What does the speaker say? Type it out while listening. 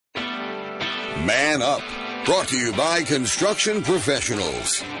Man Up, brought to you by Construction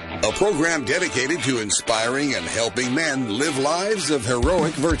Professionals, a program dedicated to inspiring and helping men live lives of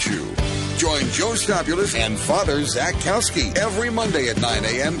heroic virtue. Join Joe Stopulus and Father Zach Kowski every Monday at 9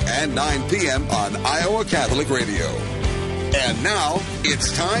 a.m. and 9 p.m. on Iowa Catholic Radio. And now,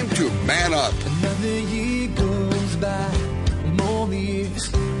 it's time to Man Up. Another year goes by, more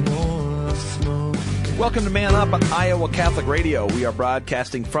years, more smoke. Welcome to Man Up on Iowa Catholic Radio. We are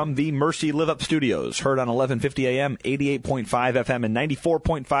broadcasting from the Mercy Live Up Studios, heard on 1150 AM, 88.5 FM, and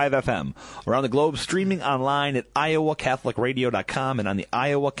 94.5 FM. Around the globe, streaming online at iowacatholicradio.com and on the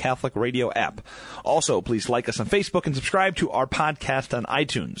Iowa Catholic Radio app. Also, please like us on Facebook and subscribe to our podcast on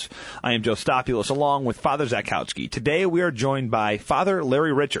iTunes. I am Joe Stopulus, along with Father Zach Kowski. Today, we are joined by Father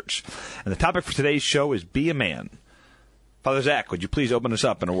Larry Richards, and the topic for today's show is Be a Man. Father Zach, would you please open us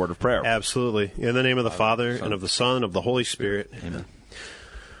up in a word of prayer? Absolutely. In the name of the Father, and of the Son, and of the Holy Spirit. Amen.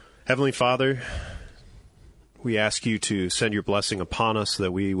 Heavenly Father, we ask you to send your blessing upon us,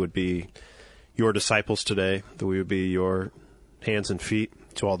 that we would be your disciples today, that we would be your hands and feet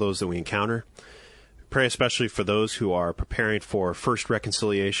to all those that we encounter. Pray especially for those who are preparing for first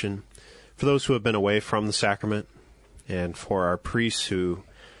reconciliation, for those who have been away from the sacrament, and for our priests who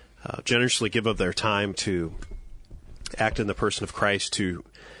generously give of their time to act in the person of Christ to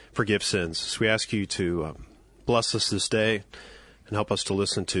forgive sins. So we ask you to bless us this day and help us to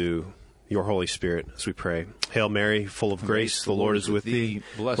listen to your Holy Spirit as we pray. Hail Mary, full of grace, the Lord is with thee.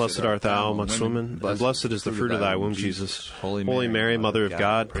 Blessed art thou amongst women, and blessed is the fruit of thy womb, Jesus. Holy Mary, Mother of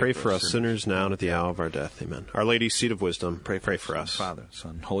God, pray for us sinners now and at the hour of our death. Amen. Our Lady, seat of wisdom, pray for us. Father,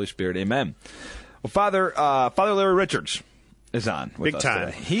 Son, Holy Spirit. Amen. Well, Father Larry Richards is on with us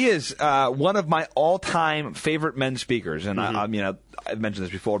today. He is one of my all-time favorite men speakers, and I mean, I've mentioned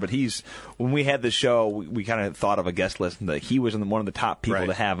this before, but when we had this show, we kind of thought of a guest list, and that he was one of the top people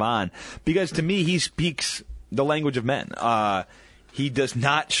to have on, because to me, he speaks the language of men. He does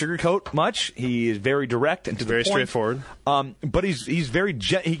not sugarcoat much. He is very direct and to the point. Very straightforward. But he's very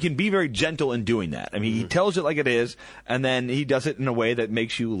he can be very gentle in doing that. I mean, he tells it like it is, and then he does it in a way that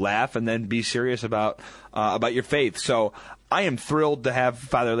makes you laugh and then be serious about your faith. So I am thrilled to have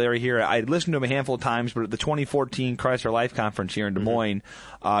Father Larry here. I listened to him a handful of times, but at the 2014 Christ Our Life Conference here in Des Moines,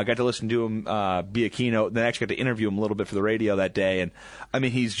 I got to listen to him be a keynote, then I actually got to interview him a little bit for the radio that day. And I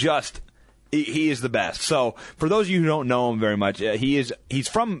mean, he is the best. So for those of you who don't know him very much, he's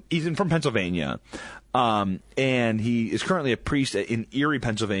from Pennsylvania, and he is currently a priest in Erie,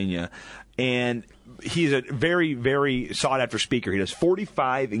 Pennsylvania, and he's a very, very sought after speaker. He does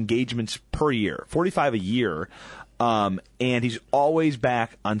 45 engagements per year, 45 a year. And he's always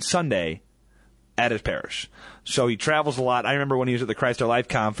back on Sunday at his parish. So he travels a lot. I remember when he was at the Christ Our Life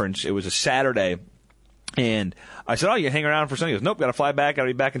Conference, it was a Saturday, and I said, you hang around for Sunday? He goes, nope, got to fly back. Got to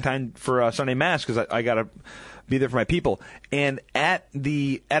be back in time for Sunday Mass because I got to be there for my people. And at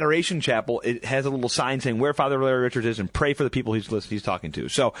the Adoration Chapel, it has a little sign saying where Father Larry Richards is and pray for the people he's talking to.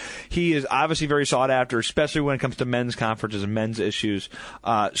 So he is obviously very sought after, especially when it comes to men's conferences and men's issues.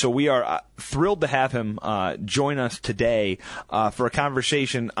 So we are thrilled to have him join us today for a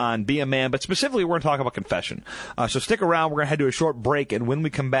conversation on Be a Man, but specifically we're going to talk about confession. So stick around. We're going to head to a short break, and when we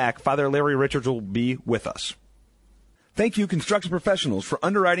come back, Father Larry Richards will be with us. Thank you, Construction Professionals, for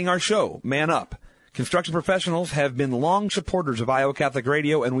underwriting our show, Man Up. Construction Professionals have been long supporters of Iowa Catholic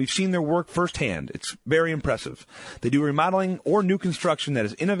Radio, and we've seen their work firsthand. It's very impressive. They do remodeling or new construction that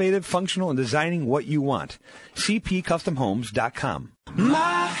is innovative, functional, and designing what you want. cpcustomhomes.com.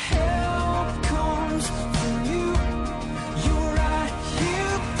 My help comes from you. You're right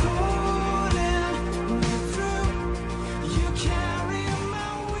here pulling me through. You carry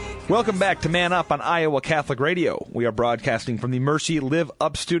my weakness. Welcome back to Man Up on Iowa Catholic Radio. We are broadcasting from the Mercy Live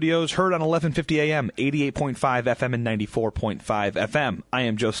Up Studios, heard on 1150 AM, 88.5 FM, and 94.5 FM. I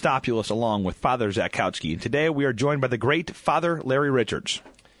am Joe Stopulus, along with Father Zach Kowski, and today we are joined by the great Father Larry Richards.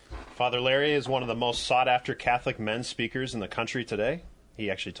 Father Larry is one of the most sought-after Catholic men speakers in the country today. He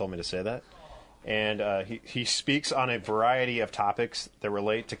actually told me to say that. And he speaks on a variety of topics that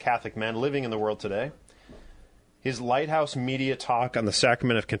relate to Catholic men living in the world today. His Lighthouse Media talk on the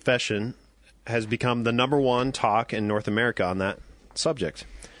Sacrament of Confession has become the number one talk in North America on that subject.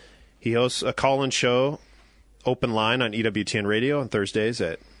 He hosts a call-in show, Open Line, on EWTN Radio on Thursdays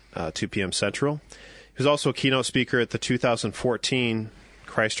at 2 p.m. Central. He was also a keynote speaker at the 2014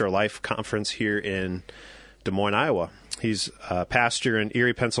 Christ Our Life Conference here in Des Moines, Iowa. He's a pastor in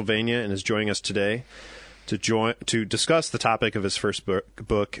Erie, Pennsylvania, and is joining us today to discuss the topic of his first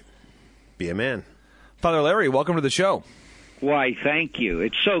book, Be a Man. Father Larry, welcome to the show. Why, thank you.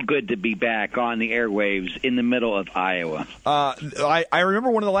 It's so good to be back on the airwaves in the middle of Iowa. I remember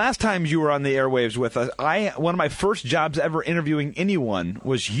one of the last times you were on the airwaves with us. One of my first jobs ever interviewing anyone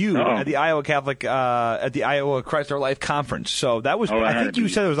was you at the Iowa Catholic at the Iowa Christ Our Life conference. So that was I think you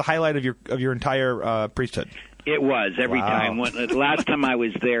said it was the highlight of your entire priesthood. It was every time. The last time I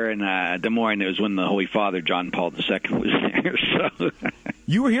was there in Des Moines, it was when the Holy Father John Paul II was there. So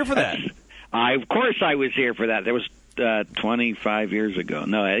you were here for that. Of course, I was here for that. There was 25 years ago.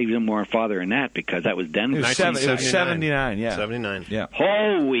 No, even more farther than that, because that was Denver. It was 79, yeah. 79. Yeah.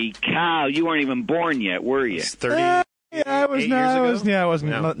 Holy cow, you weren't even born yet, were you? It's 30 Yeah, I was. I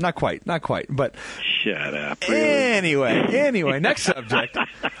wasn't. No. Not quite. But shut up. Really? Anyway, next subject.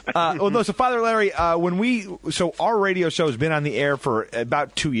 So Father Larry, our radio show has been on the air for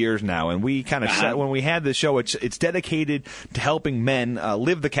about 2 years now, and we kind of said when we had the show, it's dedicated to helping men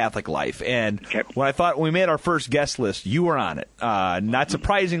live the Catholic life. And when we made our first guest list, you were on it. Not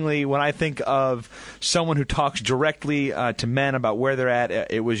surprisingly, when I think of someone who talks directly to men about where they're at,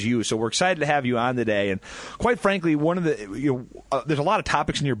 it was you. So we're excited to have you on today. And quite frankly, there's a lot of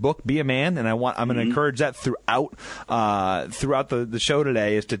topics in your book, Be a Man, and I'm going to encourage that throughout the show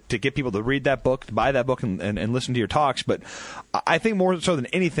today, is to get people to read that book, to buy that book, and listen to your talks. But I think more so than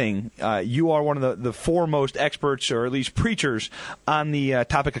anything, you are one of the foremost experts, or at least preachers, on the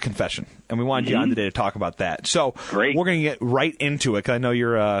topic of confession, and we wanted you on today to talk about that. So we're going to get right into it, because I know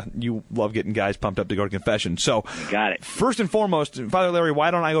you love getting guys pumped up to go to confession. So got it. First and foremost, Father Larry,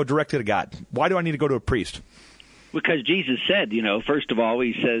 why don't I go directly to God? Why do I need to go to a priest? Because Jesus said, first of all,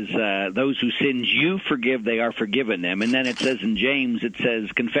 he says, those who sins you forgive, they are forgiven them. And then it says in James, it says,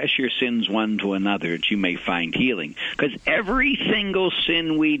 confess your sins one to another that you may find healing. Because every single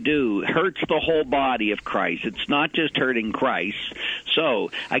sin we do hurts the whole body of Christ. It's not just hurting Christ.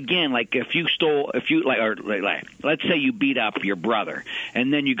 So, again, like let's say you beat up your brother,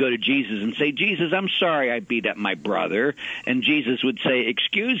 and then you go to Jesus and say, Jesus, I'm sorry I beat up my brother. And Jesus would say,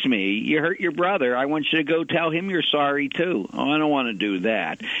 excuse me, you hurt your brother. I want you to go tell him you're sorry too. Oh, I don't want to do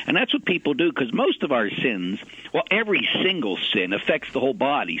that. And that's what people do, because most of our sins, every single sin affects the whole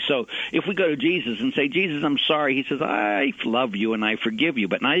body. So if we go to Jesus and say, Jesus, I'm sorry, he says, I love you and I forgive you.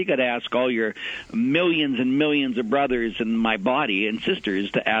 But now you got to ask all your millions and millions of brothers in my body and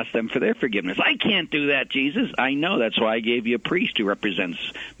sisters to ask them for their forgiveness. I can't do that, Jesus. I know. That's why I gave you a priest who represents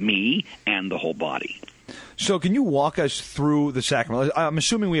me and the whole body. So can you walk us through the sacrament? I'm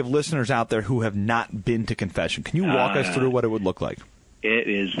assuming we have listeners out there who have not been to confession. Can you walk us through what it would look like? It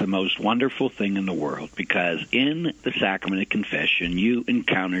is the most wonderful thing in the world, because in the Sacrament of Confession, you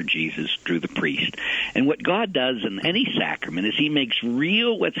encounter Jesus through the priest. And what God does in any sacrament is he makes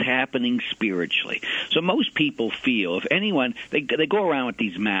real what's happening spiritually. So most people feel, if anyone, they go around with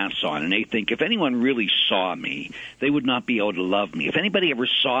these masks on, and they think, if anyone really saw me, they would not be able to love me. If anybody ever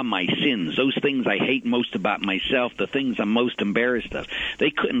saw my sins, those things I hate most about myself, the things I'm most embarrassed of, they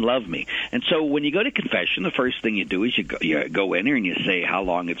couldn't love me. And so when you go to confession, the first thing you do is you go in there and you say how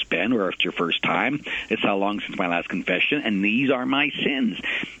long it's been, or if it's your first time, it's how long since my last confession, and these are my sins.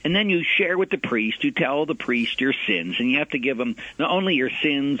 And then you share with the priest, you tell the priest your sins, and you have to give him not only your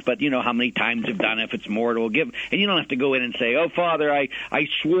sins, but how many times you've done it, if it's mortal, and you don't have to go in and say, oh, Father, I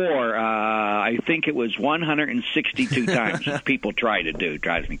swore, I think it was 162 times, as people try to do. It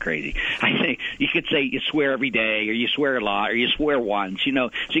drives me crazy. I think you could say you swear every day, or you swear a lot, or you swear once,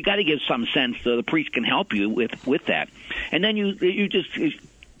 so you got to give some sense so the priest can help you with that. And then you just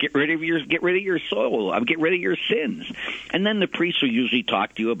get rid of your soul, get rid of your sins. And then the priest will usually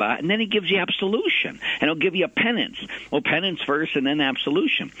talk to you about it, and then he gives you absolution, and he'll give you a penance. Well, penance first and then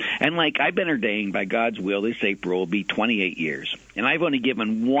absolution. And I've been ordained by God's will, this April will be 28 years. And I've only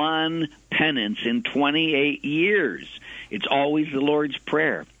given one penance in 28 years. It's always the Lord's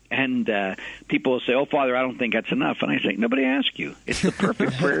Prayer. And people will say, oh, Father, I don't think that's enough. And I say, nobody asked you. It's the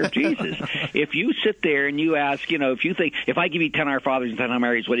perfect prayer of Jesus. If you sit there and you ask, if you think, if I give you 10 Our Fathers and 10 Hail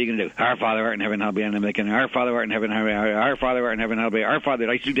Marys, what are you going to do? Our Father, art in heaven, hallowed be thy name. Our Father, art in heaven, hallowed be thy name. Our Father, art in heaven, hallowed be. Our Father,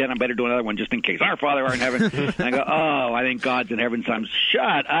 I do 10, I better do another one just in case. Our Father, art in heaven. And I go, oh, I think God's in heaven. So I'm,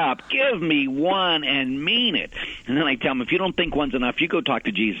 shut up. Give me one and mean it. And then I tell them, if you don't think one's enough, you go talk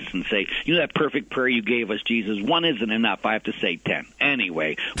to Jesus and say, that perfect prayer you gave us, Jesus, one isn't enough. I have to say 10.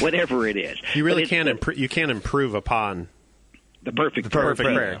 Anyway, whatever it is. You really can't improve upon the perfect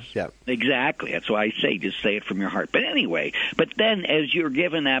prayer. Yeah. Exactly. That's why I say just say it from your heart. But anyway, then as you're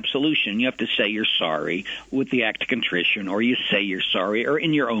given absolution, you have to say you're sorry with the act of contrition, or you say you're sorry, or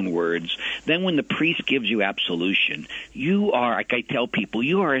in your own words. Then when the priest gives you absolution, you are, like I tell people,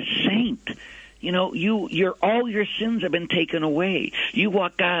 you are a saint. You know, all your sins have been taken away. You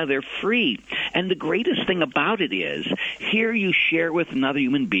walk out of there free. And the greatest thing about it is, here you share with another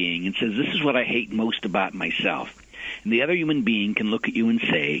human being and says, this is what I hate most about myself. And the other human being can look at you and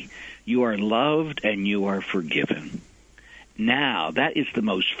say, you are loved and you are forgiven. Now, that is the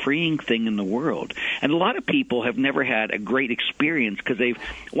most freeing thing in the world. And a lot of people have never had a great experience because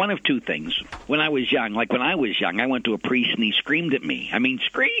one of two things. When I was young, I went to a priest and he screamed at me.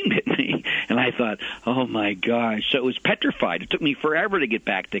 Screamed at me. And I thought, oh, my gosh. So it was petrified. It took me forever to get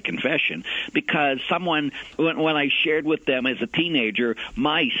back to confession because when I shared with them as a teenager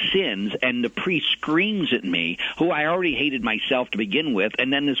my sins and the priest screams at me, who I already hated myself to begin with,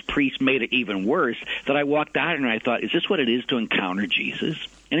 and then this priest made it even worse, that I walked out and I thought, is this what it is to encounter Jesus?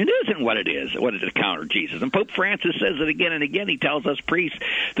 And it isn't what it is to encounter Jesus. And Pope Francis says it again and again. He tells us priests,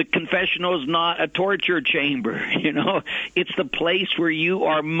 the confessional is not a torture chamber. You know, it's the place where you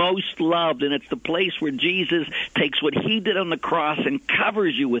are most loved, and it's the place where Jesus takes what he did on the cross and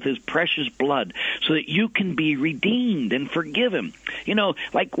covers you with his precious blood so that you can be redeemed and forgiven. You know,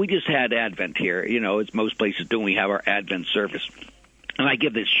 like we just had Advent here, you know, as most places do, we have our Advent service. And I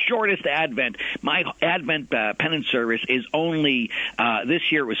give the shortest Advent. My Advent penance service is only, this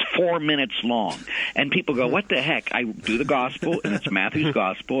year it was 4 minutes long. And people go, what the heck? I do the gospel, and it's Matthew's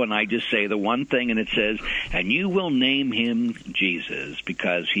gospel, and I just say the one thing, and it says, and you will name him Jesus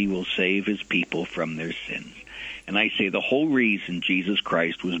because he will save his people from their sins. And I say the whole reason Jesus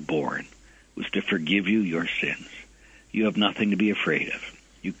Christ was born was to forgive you your sins. You have nothing to be afraid of.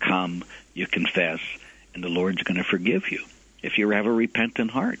 You come, you confess, and the Lord's going to forgive you if you have a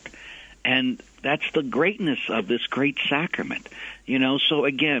repentant heart. And that's the greatness of this great sacrament. You know, so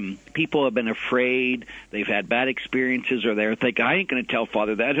again, people have been afraid. They've had bad experiences, or they're thinking, I ain't going to tell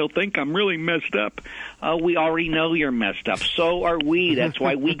Father that. He'll think I'm really messed up. We already know you're messed up. So are we. That's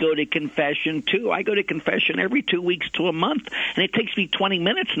why we go to confession, too. I go to confession every 2 weeks to a month, and it takes me 20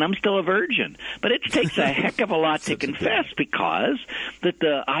 minutes, and I'm still a virgin. But it takes a heck of a lot to confess because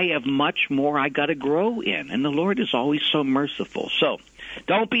I have much more I got to grow in, and the Lord is always so merciful. So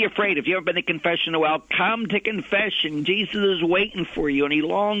don't be afraid. If you've ever been to confession, well, come to confession. Jesus is waiting for you, and he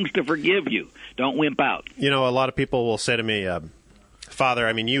longs to forgive you. Don't wimp out. You know, a lot of people will say to me, Father,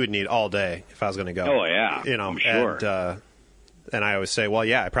 you would need all day if I was going to go. Oh, yeah. You know, I'm sure. And I always say, well,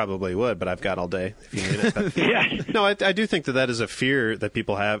 yeah, I probably would, but I've got all day if you need it. But, yeah. No, I do think that is a fear that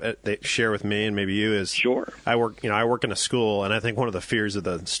people have. They share with me, and maybe you is. Sure. I work in a school, and I think one of the fears of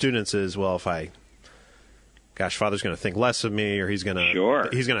the students is, well, Father's going to think less of me, or he's going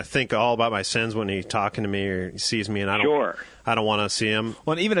to think all about my sins when he's talking to me or he sees me, and I don't want to see him.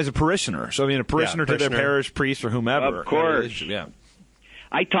 Well, and even as a parishioner. So, a parishioner to their parish priest or whomever. Of course. Yeah.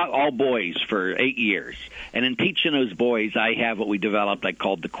 I taught all boys for 8 years, and in teaching those boys, I have what we developed I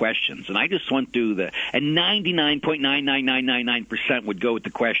called the questions, and I just went through and 99.99999% would go with the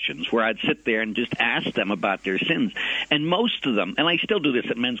questions, where I'd sit there and just ask them about their sins, and most of them, and I still do this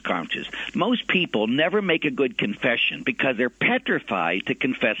at men's conferences, most people never make a good confession because they're petrified to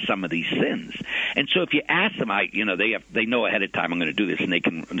confess some of these sins, and so if you ask them, they know ahead of time I'm going to do this, and they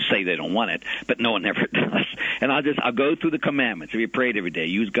can say they don't want it, but no one ever does, and I'll go through the commandments. If you prayed every day,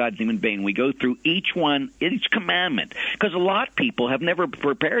 use God's name in vain. We go through each commandment, because a lot of people have never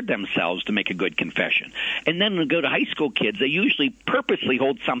prepared themselves to make a good confession. And then when we go to high school kids, they usually purposely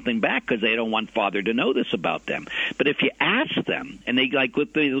hold something back because they don't want Father to know this about them. But if you ask them, and they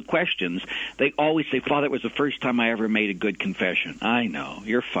with the questions, they always say, Father, it was the first time I ever made a good confession. I know,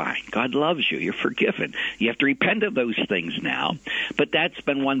 you're fine. God loves you. You're forgiven. You have to repent of those things now. But that's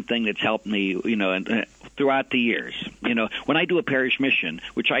been one thing that's helped me, throughout the years. When I do a parish mission,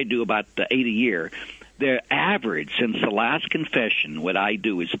 which I do about 8 a year, the average since the last confession, what I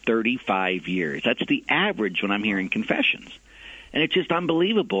do is 35 years. That's the average when I'm hearing confessions. And it's just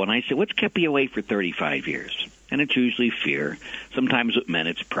unbelievable. And I say, what's kept you away for 35 years? And it's usually fear. Sometimes with men,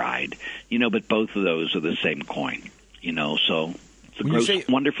 it's pride. But both of those are the same coin. So it's the most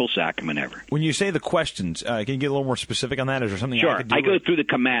wonderful sacrament ever. When you say the questions, can you get a little more specific on that? Is there something Sure. I could do? I go through the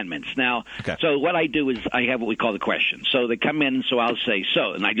commandments. Now, okay. So what I do is I have what we call the questions. So they come in, so I'll say,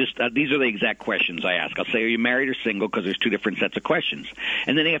 and I just, these are the exact questions I ask. I'll say, are you married or single? Because there's two different sets of questions.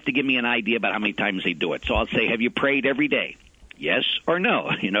 And then they have to give me an idea about how many times they do it. So I'll say, have you prayed every day? Yes or no?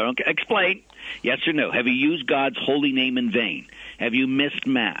 Explain. Yes or no? Have you used God's holy name in vain? Have you missed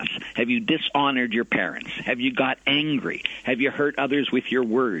Mass? Have you dishonored your parents? Have you got angry? Have you hurt others with your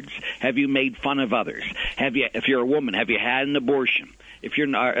words? Have you made fun of others? If you're a woman, have you had an abortion? If you're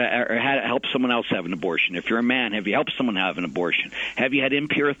not, or had helped someone else have an abortion. If you're a man, have you helped someone have an abortion? Have you had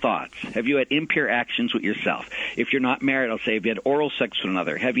impure thoughts? Have you had impure actions with yourself? If you're not married, I'll say, have you had oral sex with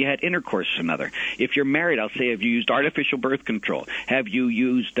another? Have you had intercourse with another? If you're married, I'll say, have you used artificial birth control? Have you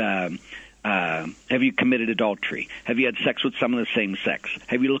used have you committed adultery? Have you had sex with someone of the same sex?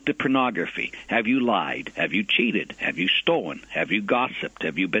 Have you looked at pornography? Have you lied? Have you cheated? Have you stolen? Have you gossiped?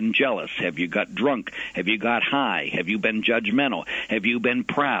 Have you been jealous? Have you got drunk? Have you got high? Have you been judgmental? Have you been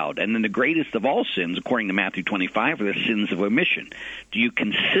proud? And then the greatest of all sins, according to Matthew 25, are the sins of omission. Do you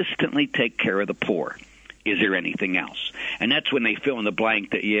consistently take care of the poor? Is there anything else? And that's when they fill in the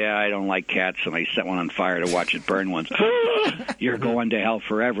blank that, yeah, I don't like cats, and I set one on fire to watch it burn once. You're going to hell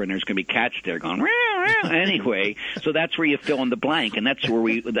forever, and there's going to be cats there going, anyway. So that's where you fill in the blank, and that's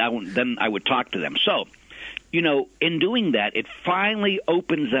where then I would talk to them. So, in doing that, it finally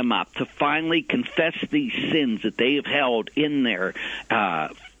opens them up to finally confess these sins that they have held in there,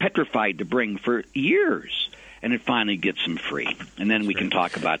 petrified to bring for years. And it finally gets them free. And then we can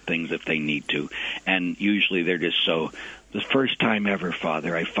talk about things if they need to. And usually they're just so, the first time ever,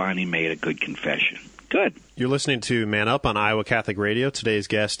 Father, I finally made a good confession. Good. You're listening to Man Up on Iowa Catholic Radio. Today's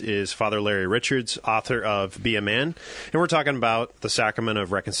guest is Father Larry Richards, author of Be a Man. And we're talking about the Sacrament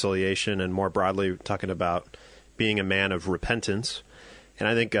of Reconciliation and more broadly talking about being a man of repentance. And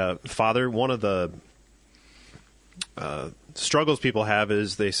I think, Father, one of the struggles people have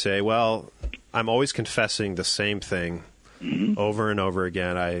is they say, well, I'm always confessing the same thing over and over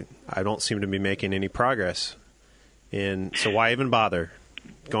again. I don't seem to be making any progress. So why even bother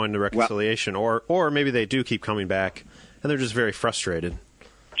going to reconciliation? Or maybe they do keep coming back, and they're just very frustrated.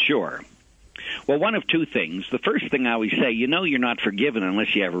 Sure. Well, one of two things. The first thing I always say, you're not forgiven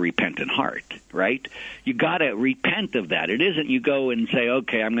unless you have a repentant heart, right? You got to repent of that. It isn't you go and say,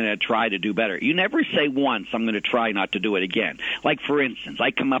 okay, I'm going to try to do better. You never say once, I'm going to try not to do it again. Like, for instance,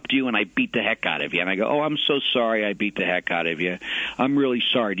 I come up to you and I beat the heck out of you, and I go, oh, I'm so sorry I beat the heck out of you. I'm really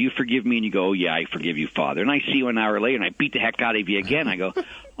sorry. Do you forgive me? And you go, oh, yeah, I forgive you, Father. And I see you an hour later and I beat the heck out of you again. I go,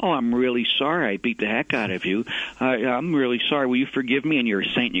 oh, I'm really sorry I beat the heck out of you. I'm really sorry. Will you forgive me? And you're a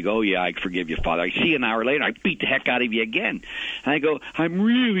saint. And you go, oh, yeah, I forgive you, Father. I see you an hour later, I beat the heck out of you again. And I go, I'm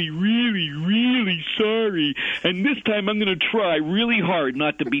really, really, really sorry. And this time I'm going to try really hard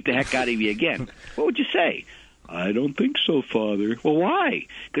not to beat the heck out of you again. What would you say? I don't think so, Father. Well, why?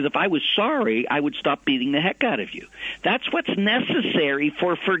 Because if I was sorry, I would stop beating the heck out of you. That's what's necessary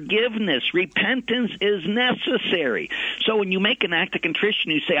for forgiveness. Repentance is necessary. So when you make an act of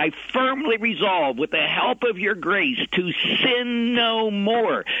contrition, you say, I firmly resolve, with the help of your grace, to sin no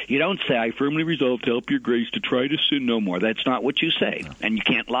more. You don't say, I firmly resolve to help your grace to try to sin no more. That's not what you say. And you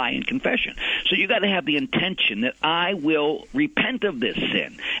can't lie in confession. So you got to have the intention that I will repent of this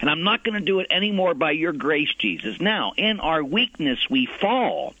sin. And I'm not going to do it anymore by your grace, Jesus. Now, in our weakness, we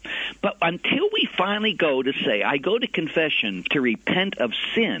fall. But until we finally go to say, I go to confession to repent of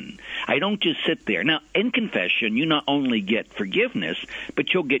sin, I don't just sit there. Now, in confession, you not only get forgiveness,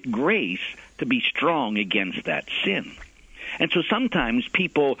 but you'll get grace to be strong against that sin. And so sometimes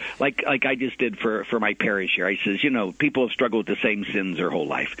people, like I just did for my parish here, I says, people have struggled with the same sins their whole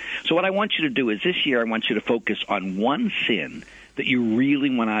life. So what I want you to do is this year I want you to focus on one sin that you really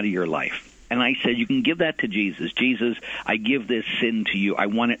want out of your life. And I said, you can give that to Jesus. Jesus, I give this sin to you. I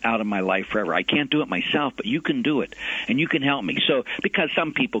want it out of my life forever. I can't do it myself, but you can do it, and you can help me. So because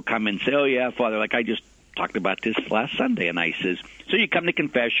some people come and say, oh, yeah, Father, like I just talked about this last Sunday, and I says, so you come to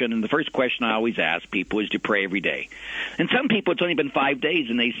confession, and the first question I always ask people is, do you pray every day? And some people, it's only been 5 days,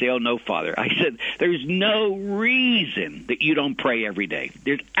 and they say, oh, no, Father. I said, there's no reason that you don't pray every day.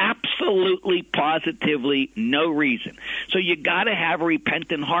 There's absolutely, positively no reason. So you got to have a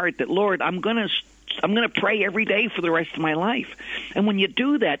repentant heart that, Lord, I'm going to pray every day for the rest of my life. And when you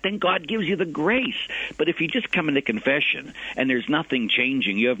do that, then God gives you the grace. But if you just come into confession and there's nothing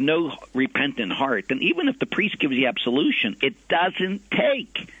changing, you have no repentant heart, then even if the priest gives you absolution, it doesn't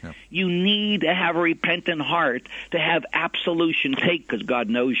take. Yep. You need to have a repentant heart to have absolution take, because God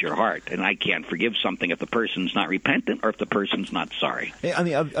knows your heart. And I can't forgive something if the person's not repentant or if the person's not sorry. Hey, on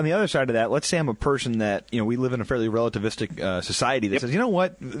the other side of that, let's say I'm a person that, we live in a fairly relativistic society that says, you know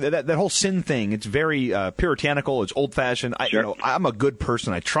what, that whole sin thing, it's very puritanical, it's old-fashioned. Sure. I'm a good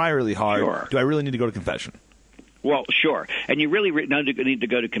person. I try really hard. Sure. Do I really need to go to confession? Well, sure. And you really need to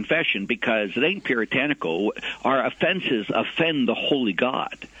go to confession because it ain't puritanical. Our offenses offend the holy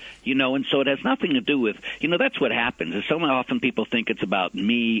God. And so it has nothing to do with, that's what happens. Is so often people think it's about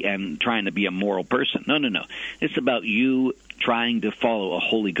me and trying to be a moral person. No. It's about you trying to follow a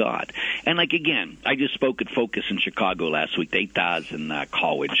holy God. And again, I just spoke at Focus in Chicago last week, 8,000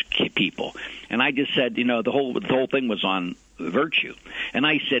 college people. And I just said, the whole thing was on virtue. And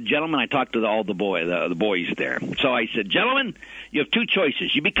I said, gentlemen, I talked to all the boys there. So I said, gentlemen, you have two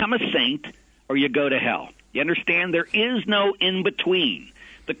choices. You become a saint or you go to hell. You understand? There is no in between.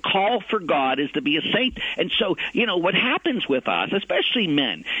 The call for God is to be a saint. And so, what happens with us, especially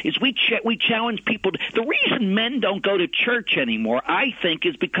men, is we challenge people. The reason men don't go to church anymore, I think,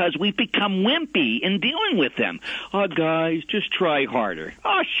 is because we've become wimpy in dealing with them. Oh, guys, just try harder.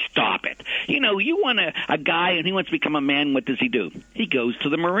 Oh, stop it. You want a guy and he wants to become a man, what does he do? He goes to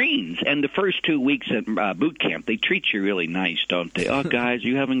the Marines. And the first 2 weeks at boot camp, they treat you really nice, don't they? Oh, guys, are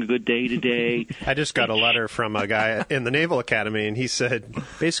you having a good day today? I just got a letter from a guy in the Naval Academy, and he said,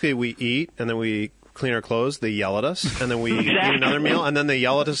 basically, we eat, and then we clean our clothes, they yell at us, and then we eat another meal, and then they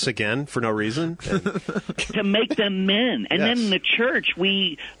yell at us again for no reason. To make them men. And then in the church,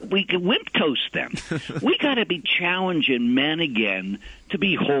 we wimp toast them. We got to be challenging men again to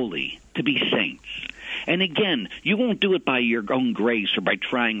be holy, to be saints. And again, you won't do it by your own grace or by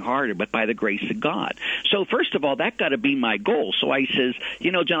trying harder, but by the grace of God. So first of all, that got to be my goal. So I says,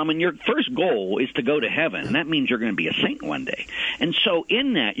 gentlemen, your first goal is to go to heaven, and that means you're going to be a saint one day. And so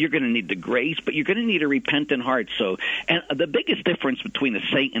in that, you're going to need the grace, but you're going to need a repentant heart. So, and the biggest difference between a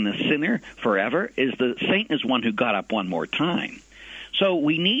saint and a sinner forever is the saint is one who got up one more time. So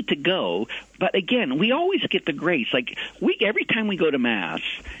we need to go, but again, we always get the grace. Every time we go to Mass,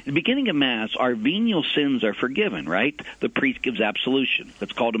 in the beginning of Mass, our venial sins are forgiven, right? The priest gives absolution.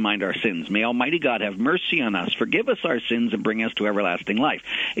 Let's call to mind our sins. May Almighty God have mercy on us, forgive us our sins, and bring us to everlasting life.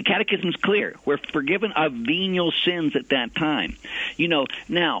 The Catechism's clear. We're forgiven of venial sins at that time.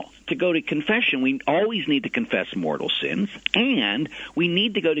 Now, to go to confession, we always need to confess mortal sins, and we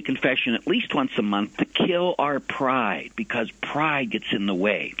need to go to confession at least once a month to kill our pride, because pride gets in the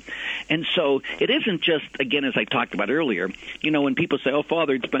way. And so it isn't just, again, as I talked about earlier, when people say, oh,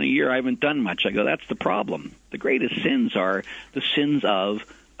 Father, it's been a year, I haven't done much, I go, that's the problem. The greatest sins are the sins of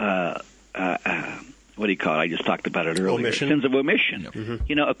what do you call it? I just talked about it earlier. Omission. Sins of omission. Yep.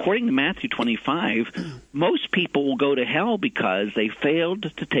 Mm-hmm. According to Matthew 25, most people will go to hell because they failed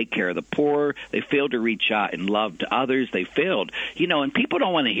to take care of the poor. They failed to reach out in love to others. They failed. And people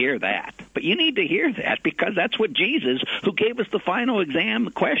don't want to hear that. But you need to hear that, because that's what Jesus, who gave us the final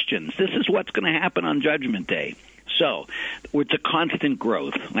exam questions. This is what's going to happen on Judgment Day. So it's a constant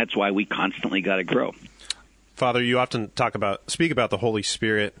growth. That's why we constantly got to grow. Father, you often speak about the Holy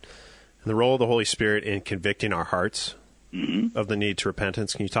Spirit and the role of the Holy Spirit in convicting our hearts of the need to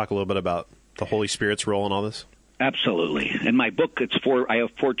repentance. Can you talk a little bit about the Holy Spirit's role in all this? Absolutely. In my book, I have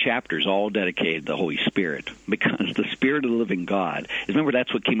 4 chapters all dedicated to the Holy Spirit, because the Spirit of the living God, remember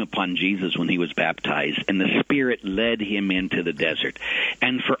that's what came upon Jesus when he was baptized, and the Spirit led him into the desert.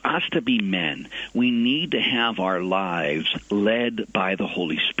 And for us to be men, we need to have our lives led by the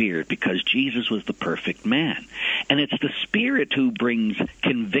Holy Spirit, because Jesus was the perfect man. And it's the Spirit who brings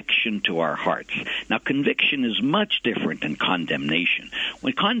conviction to our hearts. Now, conviction is much different than condemnation.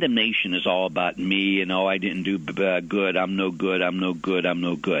 When condemnation is all about me and, I didn't do good, I'm no good, I'm no good, I'm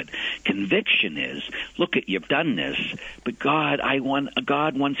no good. Conviction is, look, you've done this, but God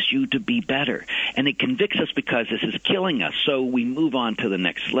wants you to be better. And it convicts us because this is killing us, so we move on to the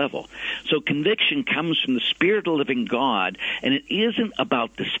next level. So conviction comes from the Spirit of the living God, and it isn't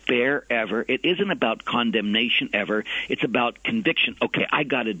about despair ever. It isn't about condemnation ever. It's about conviction. Okay, I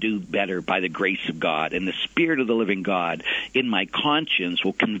got to do better by the grace of God, and the Spirit of the living God in my conscience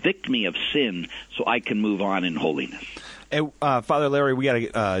will convict me of sin so I can move on in holiness. Hey, Father Larry, we got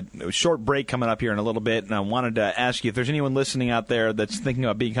a short break coming up here in a little bit, and I wanted to ask you if there's anyone listening out there that's thinking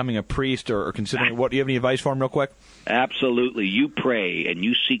about becoming a priest or considering do you have any advice for them real quick? Absolutely. You pray and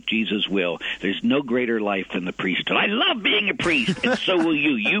you seek Jesus' will. There's no greater life than the priesthood. I love being a priest, and so will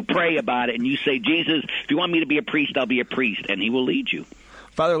you. You pray about it, and you say, Jesus, if you want me to be a priest, I'll be a priest, and he will lead you.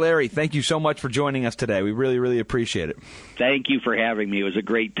 Father Larry, thank you so much for joining us today. We really, really appreciate it. Thank you for having me. It was a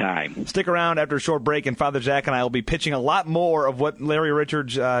great time. Stick around after a short break, and Father Zach and I will be pitching a lot more of what Father Larry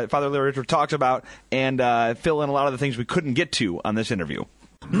Richards talks about, and fill in a lot of the things we couldn't get to on this interview.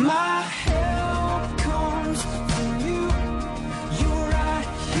 My help comes from you. You're right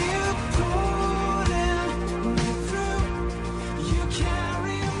here pulling me through. You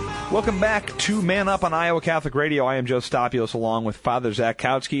carry my Welcome back to Man Up on Iowa Catholic Radio. I am Joe Stopulus along with Father Zach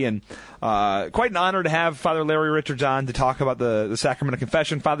Kautsky, and quite an honor to have Father Larry Richards on to talk about the Sacrament of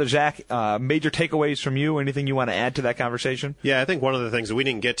Confession. Father Zach, major takeaways from you? Anything you want to add to that conversation? Yeah, I think one of the things that we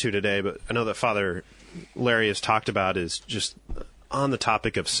didn't get to today, but I know that Father Larry has talked about, is just on the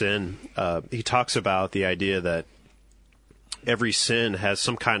topic of sin. He talks about the idea that every sin has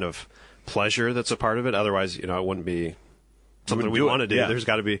some kind of pleasure that's a part of it. Otherwise, it wouldn't be something we want to do. Yeah. There's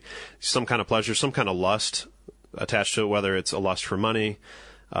got to be some kind of pleasure, some kind of lust attached to it, whether it's a lust for money,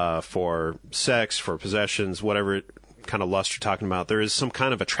 for sex, for possessions, whatever kind of lust you're talking about. There is some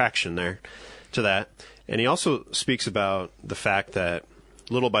kind of attraction there to that. And he also speaks about the fact that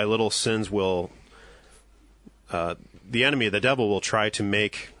little by little sins will, the enemy, the devil, will try to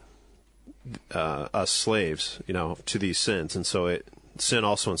make us slaves, to these sins. And so sin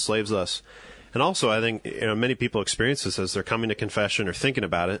also enslaves us. And also, I think many people experience this as they're coming to confession or thinking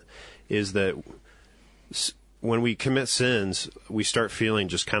about it, is that when we commit sins, we start feeling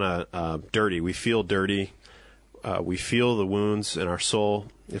just kind of dirty. We feel dirty. We feel the wounds in our soul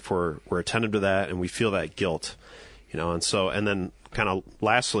if we're attentive to that, and we feel that guilt, and then kind of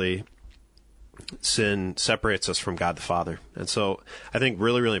lastly, sin separates us from God the Father. And so I think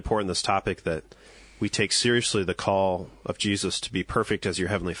really, really important, this topic, that we take seriously the call of Jesus to be perfect as your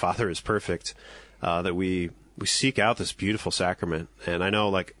Heavenly Father is perfect, that we seek out this beautiful sacrament. And I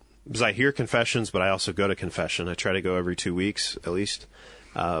know, because I hear confessions, but I also go to confession. I try to go every 2 weeks at least.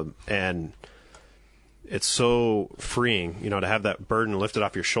 And it's so freeing, to have that burden lifted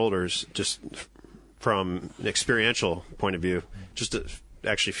off your shoulders, just from an experiential point of view, just to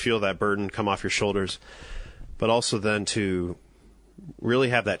actually feel that burden come off your shoulders, but also then to really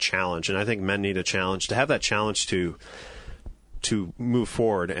have that challenge. And I think men need a challenge, to have that challenge to move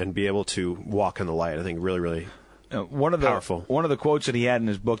forward and be able to walk in the light. I think really, really powerful. One of the quotes that he had in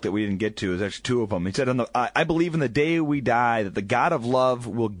his book that we didn't get to is actually two of them. He said, I believe in the day we die that the God of love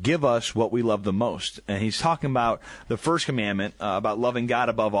will give us what we love the most. And he's talking about the first commandment, about loving God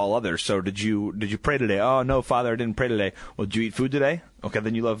above all others. So did you pray today? Oh, no, Father, I didn't pray today. Well, did you eat food today? Okay,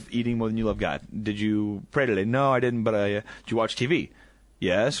 then you love eating more than you love God. Did you pray today? No, I didn't, but did you watch TV?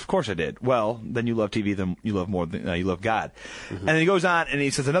 Yes, of course I did. Well, then you love TV, then you love more than you love God. Mm-hmm. And then he goes on, and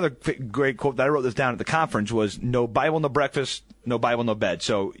he says another great quote that I wrote this down at the conference was, no Bible, no breakfast, no Bible, no bed.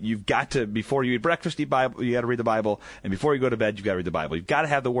 So you've got to, before you eat breakfast, eat Bible, you got to read the Bible, and before you go to bed, you've got to read the Bible. You've got to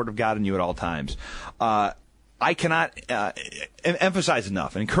have the Word of God in you at all times. I cannot emphasize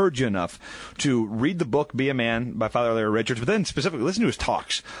enough and encourage you enough to read the book Be a Man by Father Larry Richards, but then specifically listen to his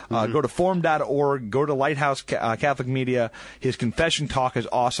talks. Go to forum.org, go to Lighthouse Catholic Media. His confession talk is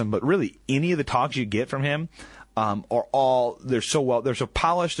awesome, but really any of the talks you get from him they're so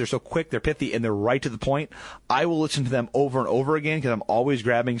polished, they're so quick, they're pithy, and they're right to the point. I will listen to them over and over again because I'm always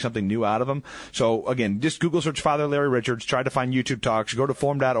grabbing something new out of them. So again, just Google search Father Larry Richards, try to find YouTube talks, go to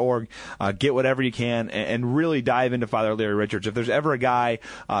forum.org, get whatever you can, and really dive into Father Larry Richards. If there's ever a guy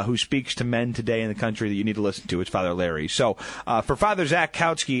who speaks to men today in the country that you need to listen to, it's Father Larry. So for Father Zach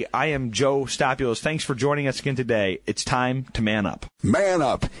Kautsky, I am Joe Stopulus. Thanks for joining us again today. It's time to man up. Man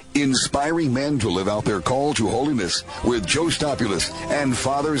Up, inspiring men to live out their call to holiness with Joe Stopulus and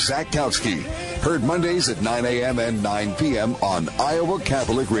Father Zach Kautsky. Heard Mondays at 9 a.m. and 9 p.m. on Iowa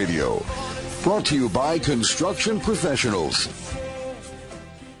Catholic Radio. Brought to you by Construction Professionals.